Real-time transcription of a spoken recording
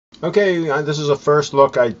Okay, this is a first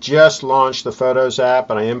look. I just launched the Photos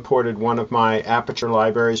app and I imported one of my Aperture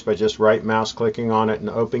libraries by just right mouse clicking on it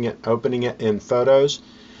and opening it in Photos.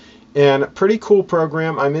 And pretty cool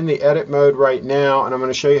program. I'm in the edit mode right now and I'm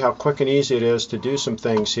going to show you how quick and easy it is to do some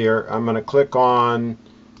things here. I'm going to click on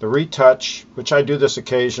the retouch, which I do this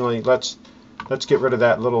occasionally. Let's get rid of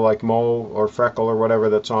that little like mole or freckle or whatever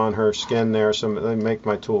that's on her skin there. So let me make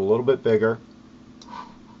my tool a little bit bigger.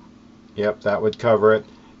 Yep, that would cover it.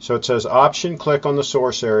 So it says option click on the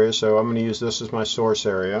source area, so I'm going to use this as my source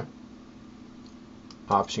area.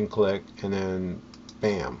 Option click and then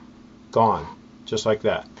bam, gone, just like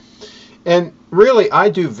that. And really I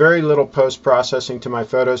do very little post-processing to my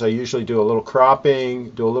photos. I usually do a little cropping,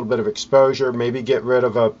 do a little bit of exposure, maybe get rid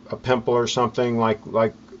of a pimple or something like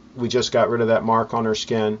we just got rid of that mark on her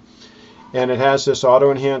skin. And it has this auto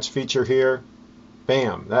enhance feature here.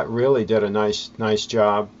 Bam, that really did a nice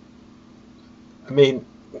job. I mean,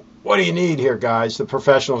 what do you need here, guys? The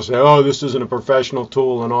professionals say, oh, this isn't a professional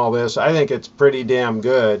tool and all this. I think it's pretty damn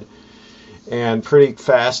good and pretty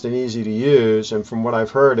fast and easy to use. And from what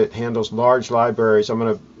I've heard, it handles large libraries. I'm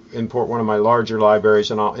going to import one of my larger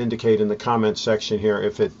libraries, and I'll indicate in the comments section here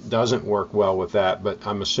if it doesn't work well with that, but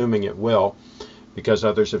I'm assuming it will because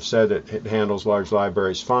others have said that it handles large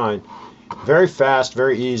libraries fine. Very fast,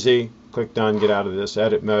 very easy. Click done, get out of this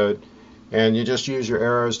edit mode. And you just use your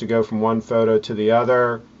arrows to go from one photo to the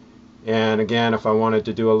other. And again, if I wanted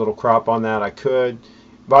to do a little crop on that, I could.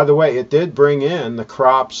 By the way, it did bring in the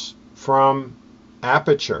crops from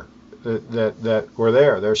Aperture that were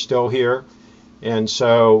there. They're still here. And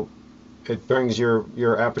so it brings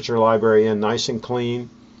your Aperture library in nice and clean.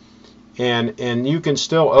 And you can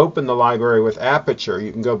still open the library with Aperture.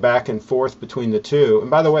 You can go back and forth between the two. And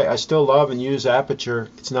by the way, I still love and use Aperture.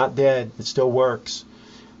 It's not dead. It still works.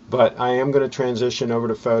 But I am going to transition over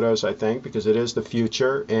to Photos, I think, because it is the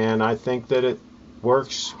future, and I think that it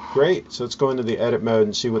works great. So let's go into the edit mode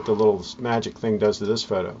and see what the little magic thing does to this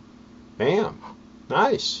photo. Bam!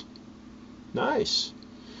 Nice. Nice.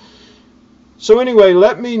 So anyway,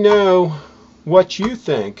 let me know what you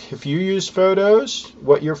think. If you use Photos,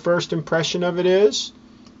 what your first impression of it is.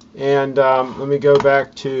 And let me go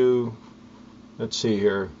back to, let's see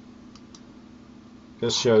here.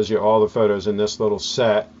 This shows you all the photos in this little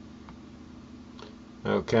set.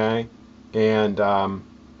 Okay, and then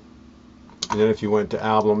if you went to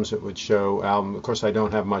albums, it would show album. Of course, I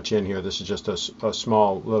don't have much in here. This is just a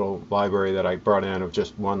small little library that I brought in of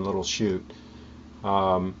just one little shoot.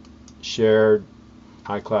 Shared,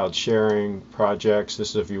 iCloud sharing, projects. This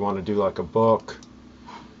is if you want to do like a book.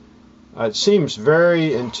 It seems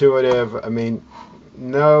very intuitive. I mean,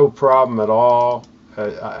 no problem at all.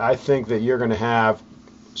 I think that you're going to have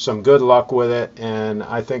some good luck with it, and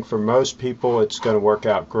I think for most people it's going to work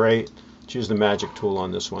out great. Let's use the magic tool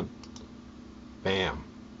on this one. Bam.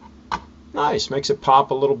 Nice. Makes it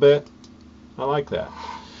pop a little bit. I like that.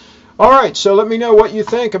 Alright, so let me know what you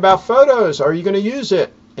think about Photos. Are you going to use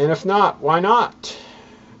it? And if not, why not?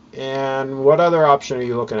 And what other option are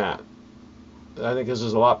you looking at? I think this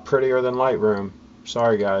is a lot prettier than Lightroom.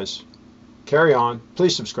 Sorry guys. Carry on.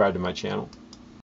 Please subscribe to my channel.